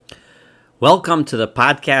Welcome to the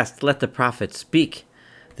podcast, Let the Prophet Speak.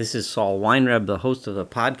 This is Saul Weinreb, the host of the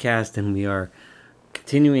podcast, and we are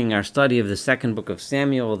continuing our study of the second book of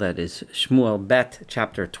Samuel, that is Shmuel Bet,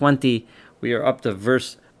 chapter 20. We are up to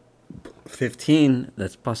verse 15,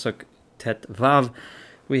 that's Pasuk Tet Vav.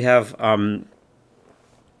 We have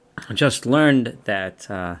just learned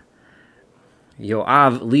that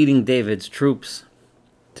Yoav, leading David's troops,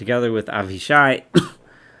 together with Avishai,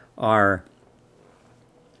 are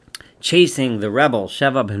chasing the rebel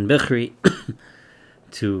Sheva ben Bichri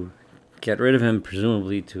to get rid of him,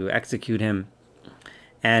 presumably to execute him,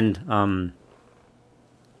 and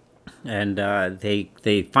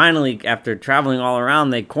they finally, after traveling all around,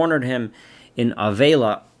 they cornered him in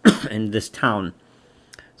Avela, in this town.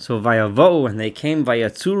 So Vayavo, and they came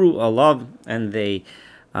Vayatsuru alav, and they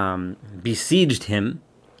besieged him,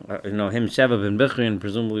 him Sheva ben Bichri, and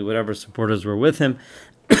presumably whatever supporters were with him.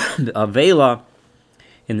 Avela,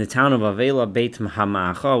 in the town of Avela, Beit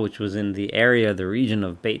HaMa'acha, which was in the area, the region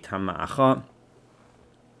of Beit HaMa'acha.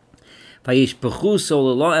 Vayishpechu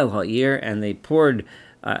solelo el ha'ir, and they poured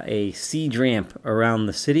a siege ramp around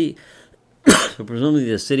the city. So presumably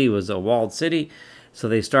the city was a walled city, so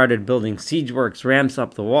they started building siege works, ramps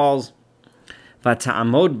up the walls.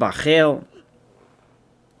 Vata'amod bachel,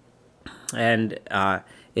 and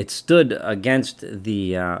it stood against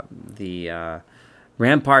the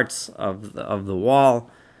ramparts of the wall.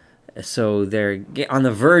 So they're on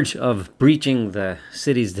the verge of breaching the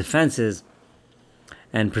city's defenses,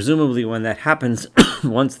 and presumably when that happens,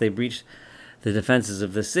 once they breach the defenses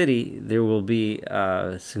of the city, there will be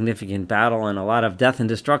a significant battle and a lot of death and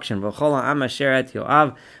destruction. And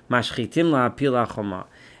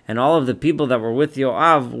all of the people that were with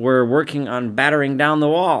Yoav were working on battering down the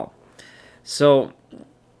wall. So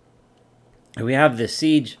we have this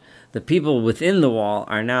siege. The people within the wall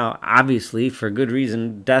are now, obviously, for good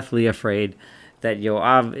reason, deathly afraid that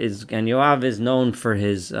Yoav is known for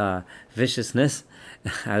his viciousness,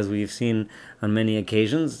 as we've seen on many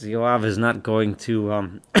occasions. Yoav is not going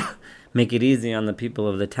to make it easy on the people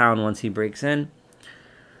of the town once he breaks in.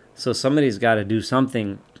 So somebody's got to do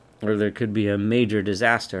something, or there could be a major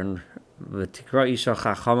disaster. And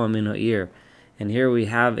here we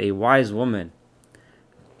have a wise woman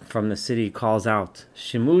from the city calls out,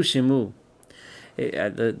 Shimu, Shimu.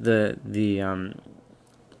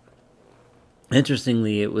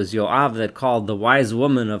 Interestingly, it was Yoav that called the wise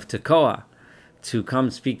woman of Tekoa to come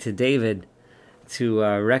speak to David, to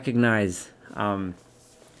recognize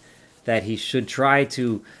that he should try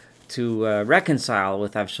to reconcile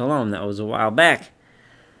with Avshalom. That was a while back.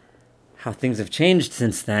 How things have changed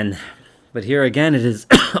since then. But here again, it is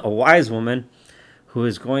a wise woman who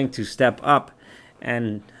is going to step up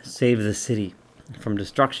and save the city from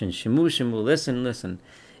destruction. Shimu, Shimu, listen.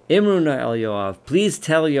 Imruna el Yoav, please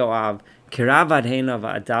tell Yoav, Kiravad heina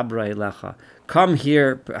va'adabra elecha. Come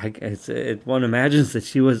here. One imagines that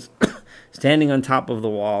she was standing on top of the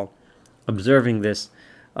wall, observing this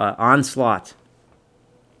onslaught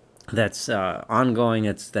that's ongoing,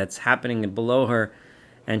 that's happening below her,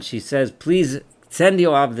 and she says, please send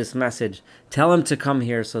Yoav this message. Tell him to come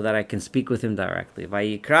here so that I can speak with him directly.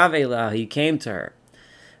 Vayikrav elah, he came to her.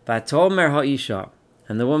 Vatomer ha'isha,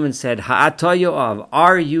 and the woman said, Ha'ata Yoav,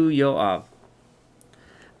 are you Yoav?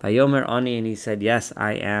 Vayomer ani, and he said, yes,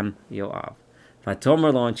 I am Yoav.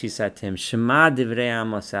 Vatomer lo, and she said to him, Shema divrei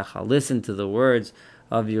amasecha, listen to the words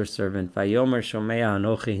of your servant. Vayomer shomea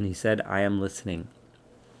anochi, and he said, I am listening.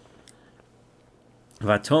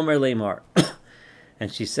 Vatomer lemar.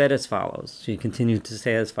 And she said as follows. She continued to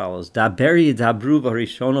say as follows. Daberi dabru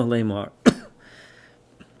varishona lemar.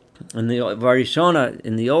 In the varishona,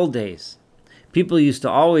 in the old days, people used to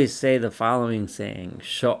always say the following saying: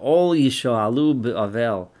 Sha'ol yishoalu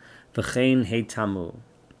be'avel v'chein heitamu.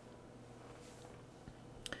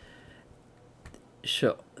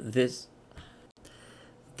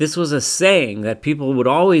 This was a saying that people would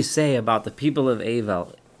always say about the people of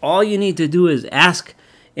Avel. All you need to do is ask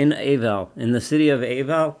in Avel, in the city of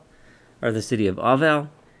Avel, or the city of Avel,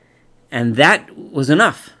 and that was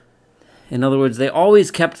enough. In other words, they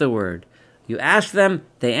always kept the word. You asked them,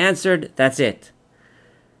 they answered, that's it.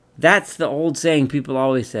 That's the old saying people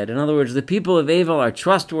always said. In other words, the people of Avel are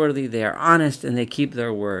trustworthy, they are honest, and they keep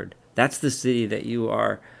their word. That's the city that you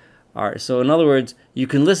are. So in other words, you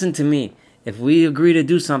can listen to me. If we agree to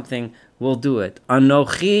do something, we'll do it.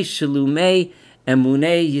 Anochi shalumei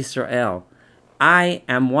emunei Yisrael. I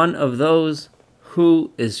am one of those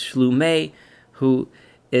who is shlumei, who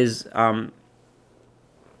is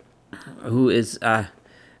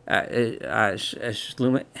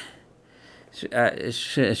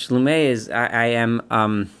Shlume is I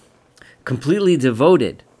am completely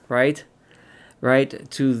devoted, right? right,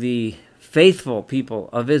 to the faithful people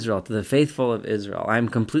of Israel, to the faithful of Israel. I'm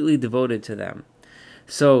completely devoted to them.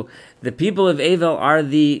 So the people of Avel are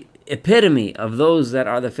the epitome of those that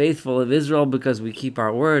are the faithful of Israel because we keep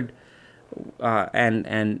our word.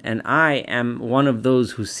 And I am one of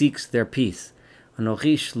those who seeks their peace.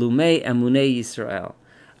 Anochi shlumei emunei Yisrael.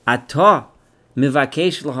 Atah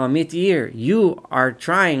mivakesh lahamit ir. You are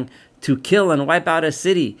trying to kill and wipe out a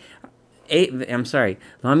city. I'm sorry,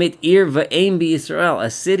 lahamit ir v'eim b'Yisrael, a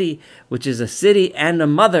city which is a city and a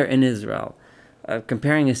mother in Israel.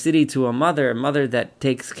 Comparing a city to a mother that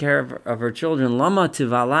takes care of her children. Lama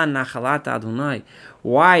tivala nachalat Adonai.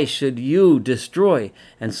 Why should you destroy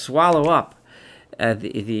and swallow up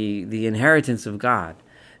the inheritance of God?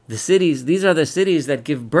 The cities, these are the cities that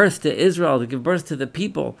give birth to Israel, that give birth to the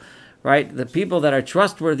people, right? The people that are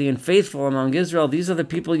trustworthy and faithful among Israel, these are the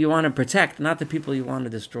people you want to protect, not the people you want to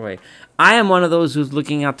destroy. I am one of those who's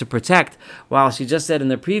looking out to protect, while she just said in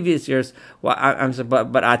the previous years, well, but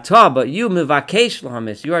you, mivakesh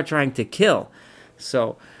lahamis, you are trying to kill.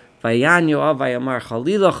 So, Vayan Yoav vayamar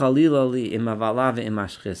chalila chalila li imavala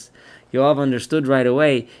ve'imashchis. Yoav understood right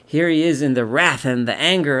away, here he is in the wrath and the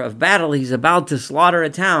anger of battle, he's about to slaughter a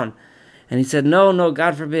town. And he said, no,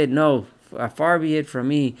 God forbid, no, far be it from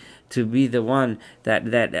me to be the one that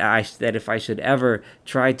if I should ever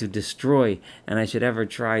try to destroy and I should ever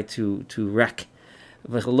try to wreck.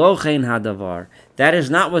 That is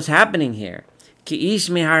not what's happening here. Ki ish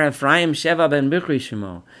mihar Ephraim Sheva ben Bichri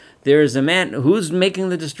Shemo. There is a man who's making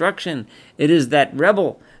the destruction. It is that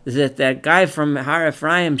rebel, that guy from Har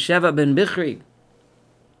Ephraim, Sheva ben Bichri.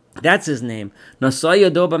 That's his name.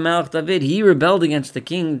 Nasaya Doba Melech David. He rebelled against the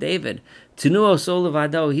king David. Tinu Osol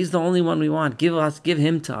Levado. He's the only one we want. Give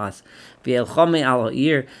him to us. V'elchome al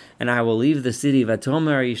ha'ir, and I will leave the city.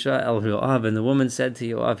 V'tomer Isha el Yoav, and the woman said to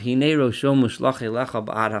Yoav, Hinei rosho mushlach elecha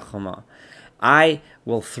ba'ad hachama. I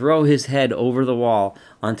will throw his head over the wall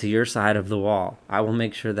onto your side of the wall. I will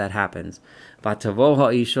make sure that happens.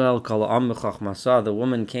 Vatavoha Isha el kol ha'am b'chachmasa. The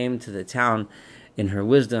woman came to the town in her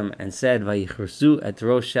wisdom and said, Vayichursu et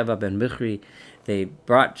rosh Sheva ben Bichri. They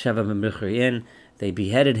brought Sheva ben Bichri in. They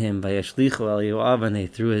beheaded him. Vayashlichu el Yoav, and they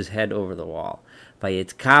threw his head over the wall.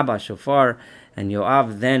 Vayitkah b'shofar, and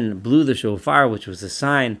Yoav then blew the shofar, which was a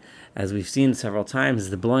sign, as we've seen several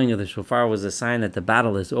times, the blowing of the shofar was a sign that the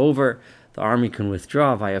battle is over. The army can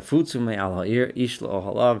withdraw. Vayafutzu me'al ha'ir ish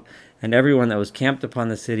lo'ohalav, and everyone that was camped upon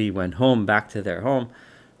the city went home, back to their home.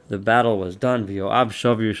 The battle was done. V'Yoav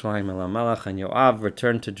shov Yerushalayim el HaMelech, and Yoav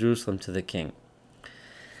returned to Jerusalem to the king.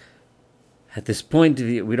 At this point,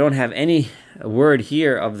 we don't have any word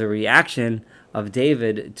here of the reaction of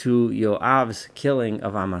David to Yoav's killing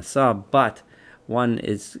of Amasa, but one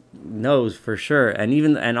knows for sure,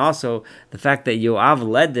 and also the fact that Yoav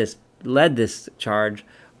led this charge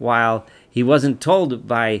while he wasn't told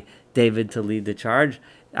by David to lead the charge.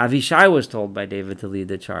 Avishai was told by David to lead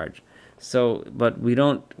the charge. So, but we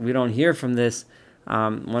don't hear from this.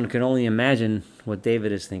 One can only imagine what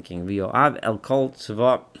David is thinking. Yoav el kol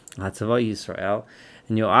tzava Yisrael,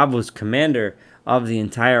 and Yoav was commander of the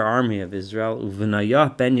entire army of Israel.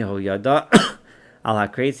 Uvenayah ben Yehoyada al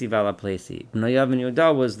hakresi v'al haplesi. Benayah ben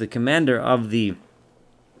Yehoyada was the commander of the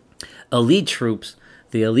elite troops,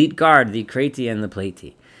 the elite guard, the kreti and the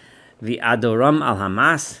pleti. The Adoram al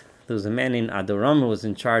Hamas. There was a man named Adoram who was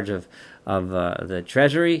in charge of the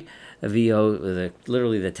treasury.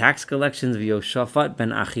 Literally the tax collections. Yoshafat ben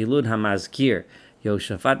Achilud Hamazkir.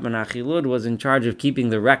 Yoshafat ben Achilud was in charge of keeping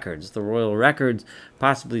the records, the royal records,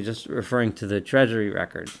 possibly just referring to the treasury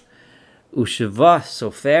records. Usheva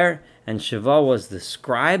Sofer, and Shiva was the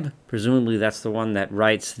scribe. Presumably that's the one that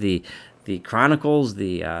writes the chronicles,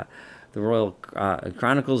 the royal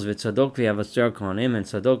chronicles. V'tzadok v'yavatzar kohanim, and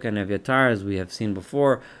Tzadok and Evyatar, as we have seen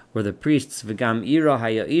before, were the priests. V'gam Ira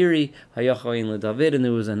haya'iri hayachoin leDavid, and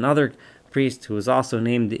there was another priest who was also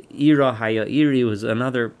named Ira haya'iri, who was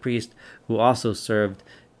another priest who also served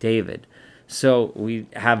David. So we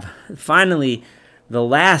have finally the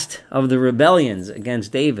last of the rebellions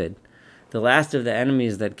against David. The last of the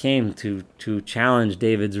enemies that came to challenge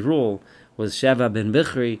David's rule was Sheva ben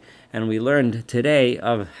Bichri, and we learned today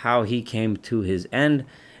of how he came to his end,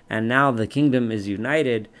 and now the kingdom is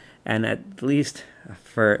united, and at least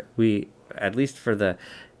for the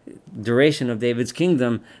duration of David's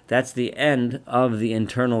kingdom, that's the end of the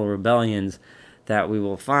internal rebellions that we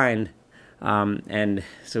will find. And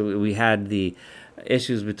so we had the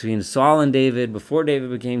issues between Saul and David before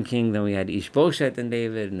David became king. Then we had Ishbosheth and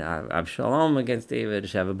David, and Absalom against David,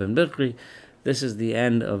 Sheva ben Bichri. This is the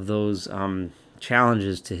end of those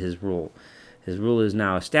challenges to his rule. His rule is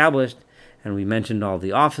now established, and we mentioned all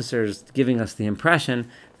the officers, giving us the impression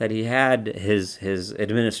that he had his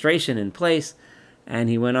administration in place, and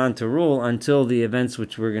he went on to rule until the events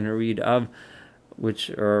which we're going to read of, which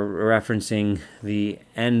are referencing the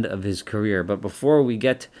end of his career. But before we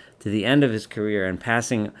get to the end of his career and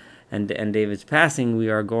passing, and David's passing, we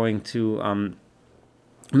are going to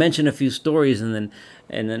mention a few stories in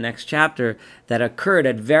the next chapter that occurred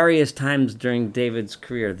at various times during David's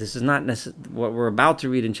career. This is not what we're about to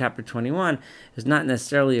read in chapter 21 is not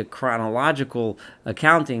necessarily a chronological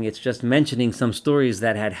accounting. It's just mentioning some stories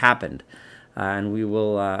that had happened. And we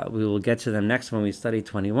will get to them next when we study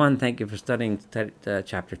 21. Thank you for studying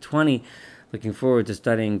chapter 20. Looking forward to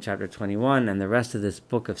studying chapter 21 and the rest of this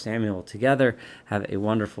book of Samuel together. Have a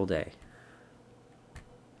wonderful day.